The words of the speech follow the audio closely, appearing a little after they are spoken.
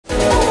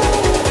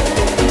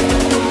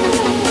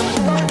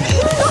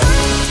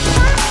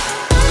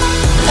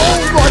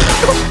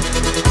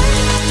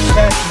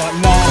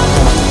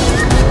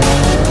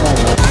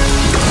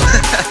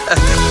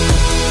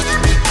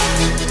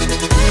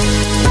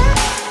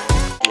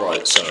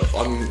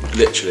I'm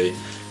literally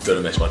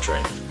gonna miss my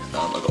train. I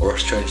got to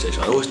rush train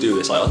station. I always do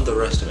this. I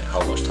underestimate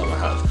how much time I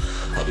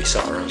have. I'll be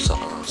sat around.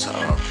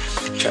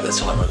 Check the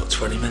time. I got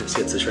 20 minutes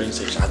to get to the train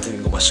station. I hadn't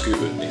even got my scooter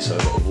with me, so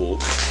I got to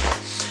walk.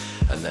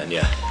 And then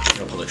yeah,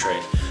 jump on the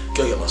train,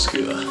 go get my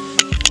scooter,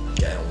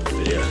 get on with the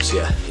video. So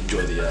yeah,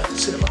 enjoy the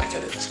cinematic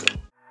edit. Let's go.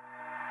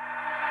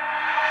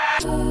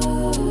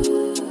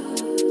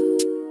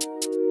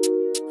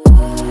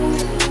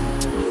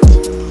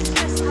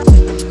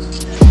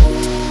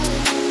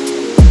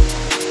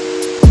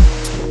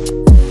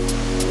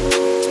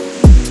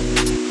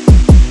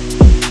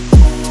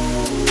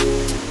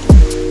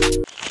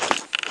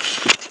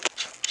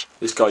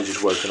 This guy's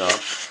just woken up.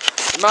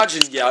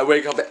 Imagine, yeah, I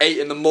wake up at 8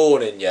 in the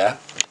morning, yeah.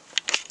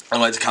 I'm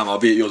like to camera, I'll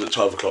be at yours at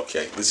 12 o'clock,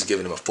 yeah. This is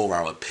giving him a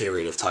 4-hour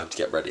period of time to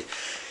get ready.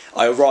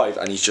 I arrive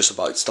and he's just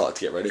about to start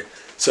to get ready.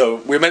 So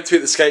we're meant to be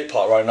at the skate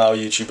park right now,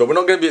 YouTube, but we're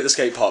not going to be at the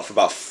skate park for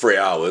about 3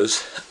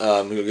 hours.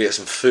 We're going to get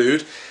some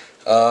food.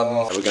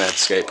 We're going to head to the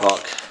skate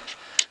park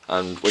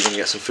and we're going to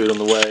get some food on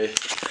the way.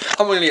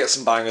 And we're going to get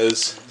some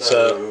bangers.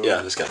 So yeah,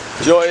 let's go. Do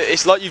you know what,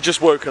 it's like you've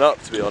just woken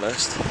up, to be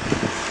honest.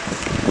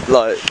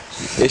 Like,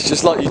 it's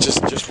just like you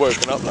just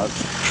woken up, man.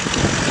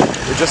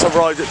 We just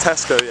arrived at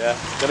Tesco, yeah.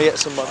 Gonna get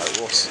some money.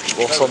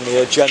 What's on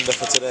the agenda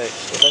for today?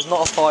 If there's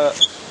not a fire,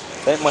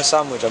 they ain't my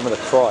sandwich, I'm gonna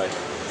cry.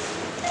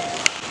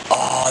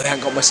 Oh, they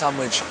ain't got my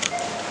sandwich.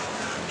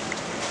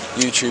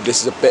 YouTube, this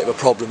is a bit of a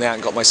problem. They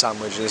ain't got my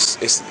sandwich.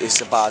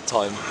 It's a bad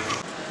time.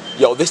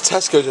 Yo, this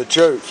Tesco's a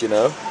joke, you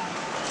know.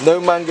 No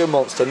mango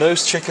monster, no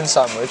chicken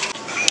sandwich.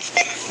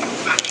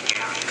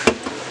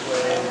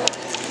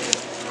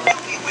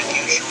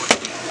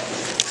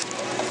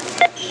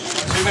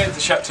 We went to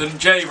Shepton.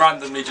 Jay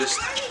randomly just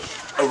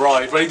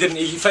arrived. Well, he didn't.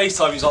 He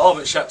FaceTime. He's like, "Oh,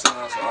 I'm at Shepton." And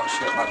I was like, "Oh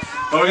shit, man."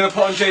 But we're gonna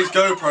put on Jay's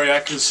GoPro, yeah,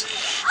 because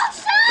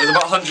there's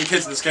about 100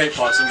 kids in the skate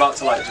park, so I'm about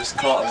to like just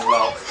cart them as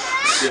well.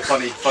 It'll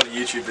be a funny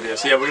YouTube video.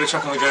 So yeah, we're gonna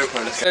chuck on the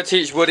GoPro. Let's gonna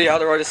teach Woody how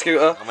to ride a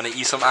scooter. I'm gonna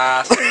eat some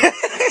ass.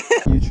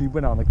 YouTube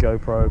winner on the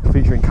GoPro,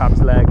 featuring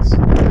Cam's legs.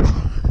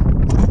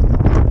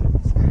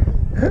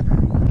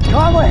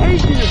 Cam, I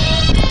hate you.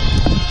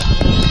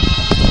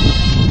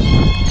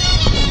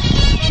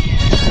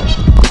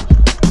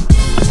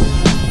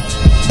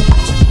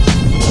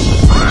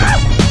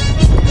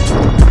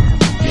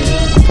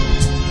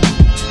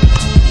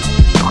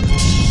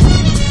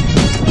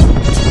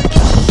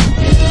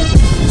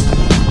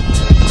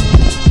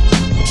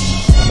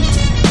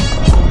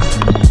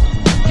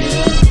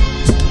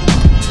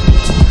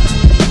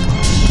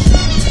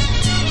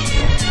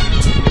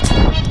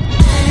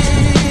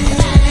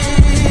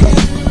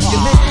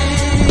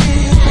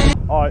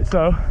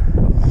 So,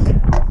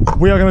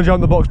 we are going to jump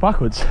the box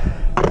backwards.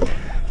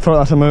 Thought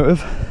that's a motive.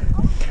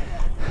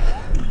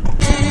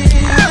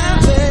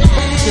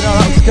 You know,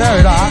 that was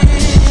scary, that.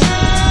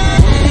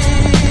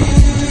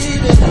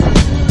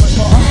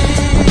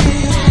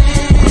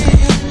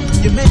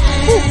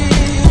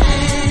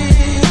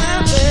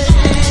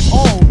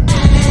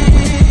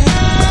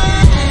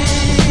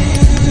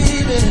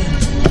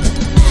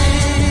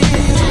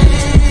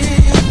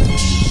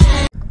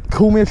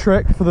 Call me a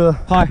trick for the...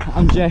 Hi,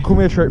 I'm Jay. Call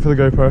me a trick for the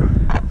GoPro.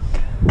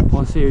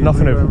 I'll see you.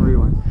 Nothing over.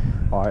 Rewind.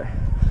 Alright.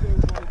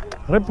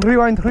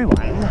 Rewind.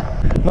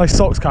 Nice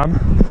socks, Cam.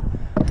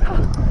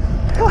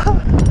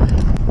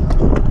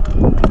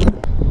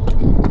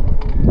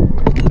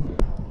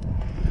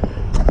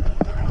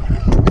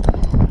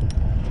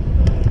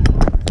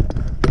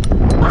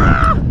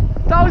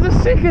 That was the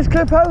sickest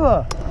clip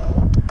ever.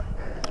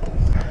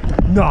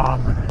 Nah,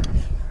 man.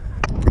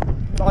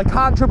 I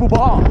can't triple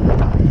bar.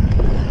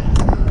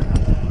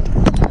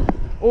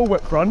 Or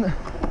whip front.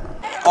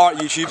 Alright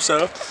YouTube,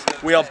 so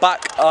we are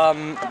back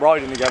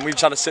riding again. We've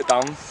just had a sit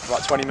down for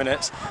about 20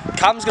 minutes.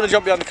 Cam's going to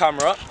jump behind the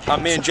camera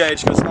and me and Jay are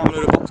just going to snap a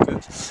load of box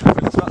clips. We're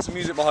going to start some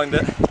music behind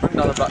it, bring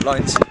down the back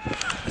lines.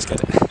 Let's get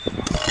it.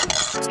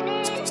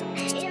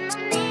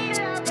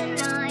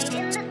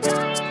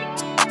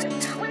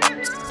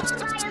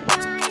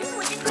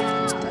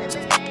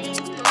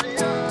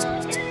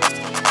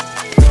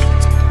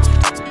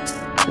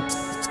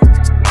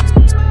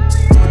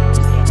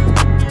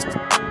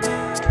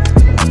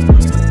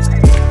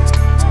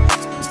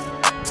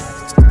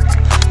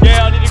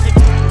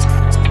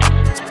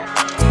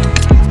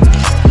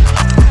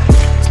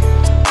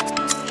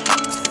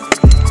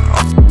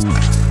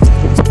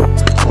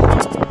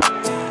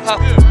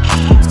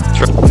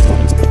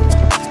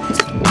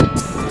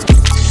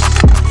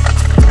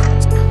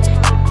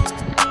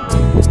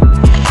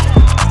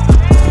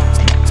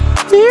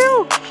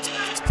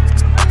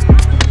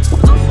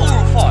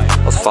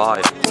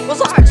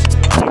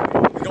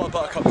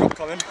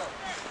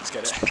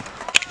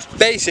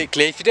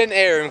 Basically, if you didn't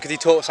hear him because he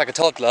talks like a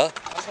toddler,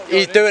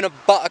 he's doing a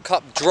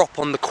buttercup drop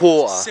on the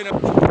quarter.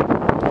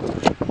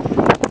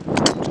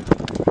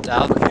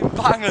 Down.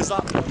 Bangers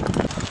that.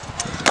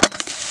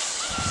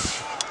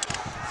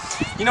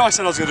 You know I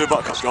said I was going to do a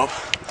buttercup drop.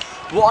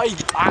 What I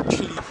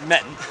actually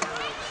meant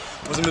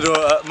was I'm going to do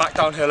a Mac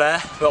downhill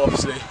air, but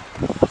obviously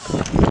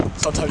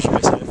sometimes you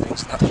miss certain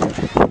things.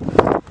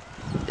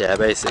 Yeah,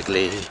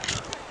 basically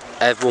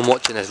everyone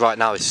watching this right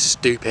now is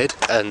stupid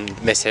and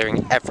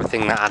mishearing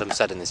everything that Adam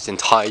said in this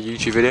entire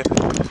YouTube video.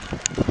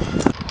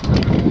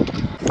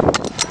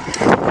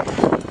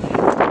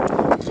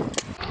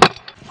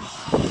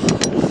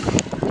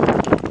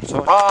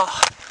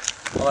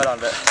 I went on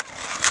it.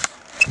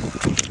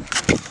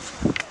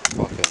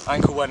 Fuck it.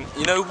 Ankle went,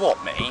 you know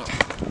what, mate?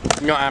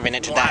 Not having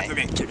it today. Not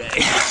having it today.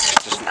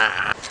 Just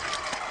nah.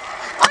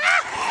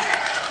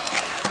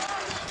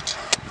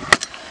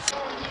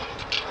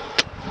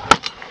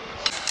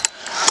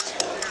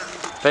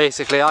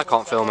 Basically, I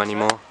can't film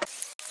anymore.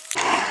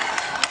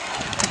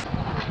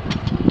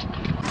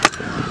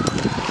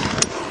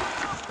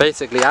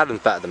 Basically,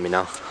 Adam's better than me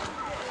now.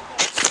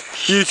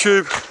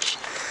 YouTube,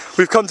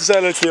 we've come to say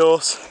hello to the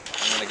horse.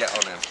 I'm gonna get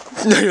on him.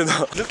 No, you're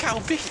not. Look how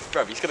big,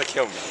 bro. He's gonna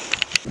kill me.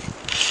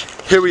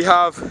 Here we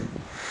have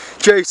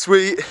Jay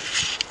Sweet.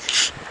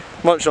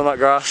 Munch on that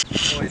grass.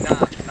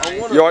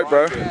 You alright,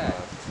 bro?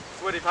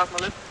 Would he pass my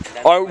lip?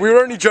 We were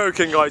only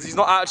joking, guys. He's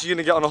not actually going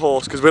to get on a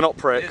horse because we're not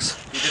pricks.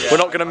 We're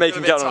not going to make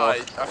him get on a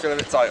horse. I feel a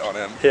bit tight on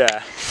him.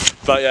 Yeah.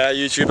 But yeah,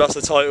 YouTube, that's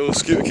the title.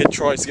 Scooter Kid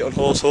tries to get on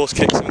horse, horse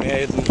kicks him in the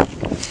head. And...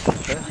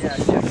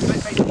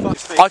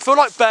 I feel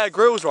like Bear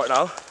Grylls right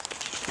now.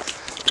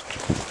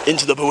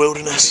 Into the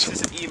wilderness.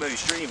 This is an emo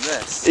stream,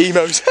 this.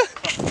 Emos.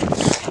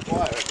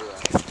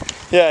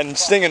 Yeah, and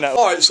stinging that.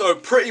 Alright, so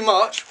pretty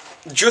much,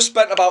 just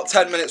spent about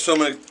 10 minutes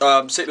filming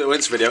a sick little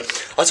Insta video.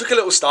 I took a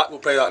little stack, we'll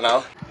play that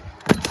now.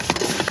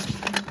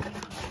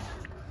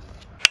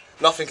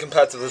 Nothing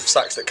compared to the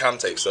stacks that Cam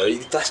takes though.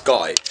 He's the best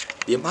guy.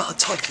 The amount of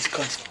time this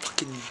guy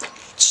fucking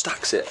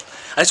stacks it.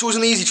 And it's always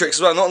an easy tricks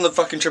as well, not on the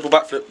fucking triple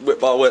backflip whip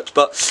bar whips.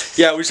 But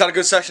yeah, we just had a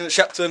good session at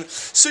Shepton.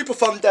 Super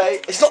fun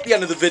day. It's not the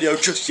end of the video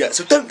just yet,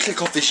 so don't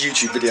click off this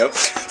YouTube video.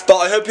 But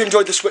I hope you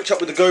enjoyed the switch up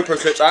with the GoPro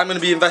clips. I am going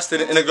to be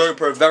investing in a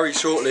GoPro very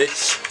shortly.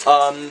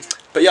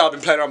 But yeah, I've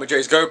been playing around with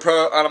Jay's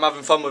GoPro and I'm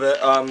having fun with it.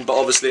 But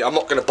obviously, I'm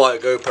not going to buy a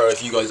GoPro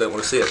if you guys don't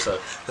want to see it. So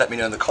let me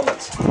know in the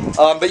comments.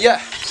 But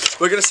yeah,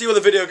 we're going to see where the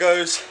video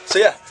goes. So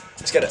yeah,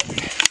 let's get it.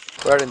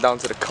 We're heading down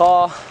to the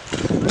car.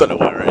 Don't know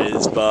where it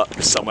is, but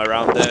it's somewhere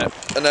around there.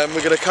 And then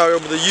we're going to carry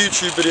on with the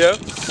YouTube video.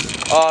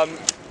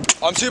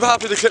 I'm super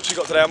happy with the clips we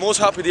got today. I'm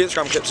also happy with the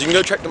Instagram clips. You can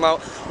go check them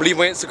out. We'll leave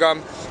my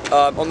Instagram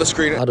on the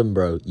screen. Adam,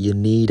 bro, you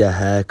need a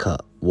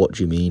haircut. What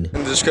do you mean?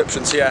 In the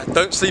description. So yeah,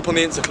 don't sleep on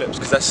the Insta clips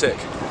because they're sick.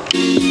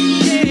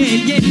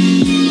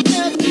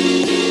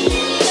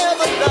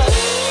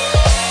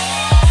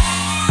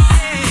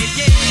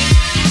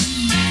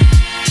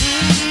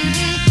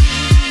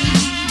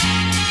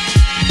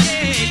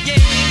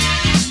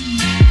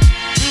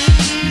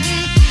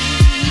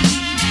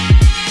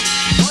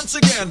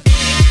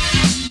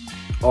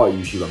 Alright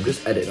YouTube, I'm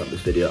just editing up this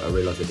video. I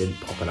realised I didn't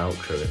pop an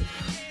outro in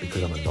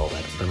because I'm a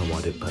knobhead. I don't know why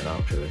I didn't put an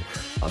outro in.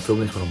 I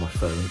filmed this one on my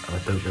phone and I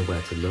don't know where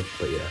to look,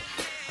 but yeah.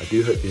 I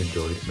do hope you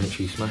enjoyed. Make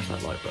sure you smash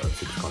that like button,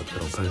 subscribe,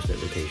 turn on post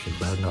notifications.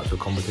 We're heading out to a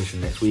competition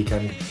next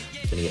weekend.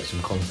 Gonna get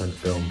some content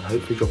filmed.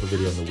 Hopefully drop a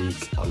video in the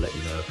week. I'll let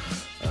you know.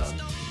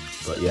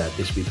 But yeah,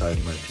 this week I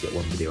only managed to get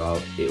one video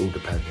out. It all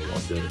depends on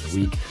what I'm doing in the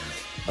week.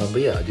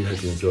 But yeah, I do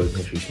hope you enjoyed.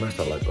 Make sure you smash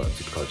that like button,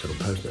 subscribe, turn on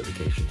post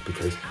notifications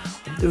because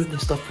I'm doing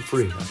this stuff for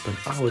free. I spent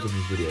hours on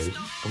these videos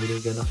and we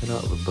don't get nothing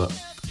out of them, but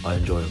I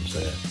enjoy them. So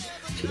yeah,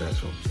 see you in the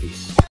next one. Peace.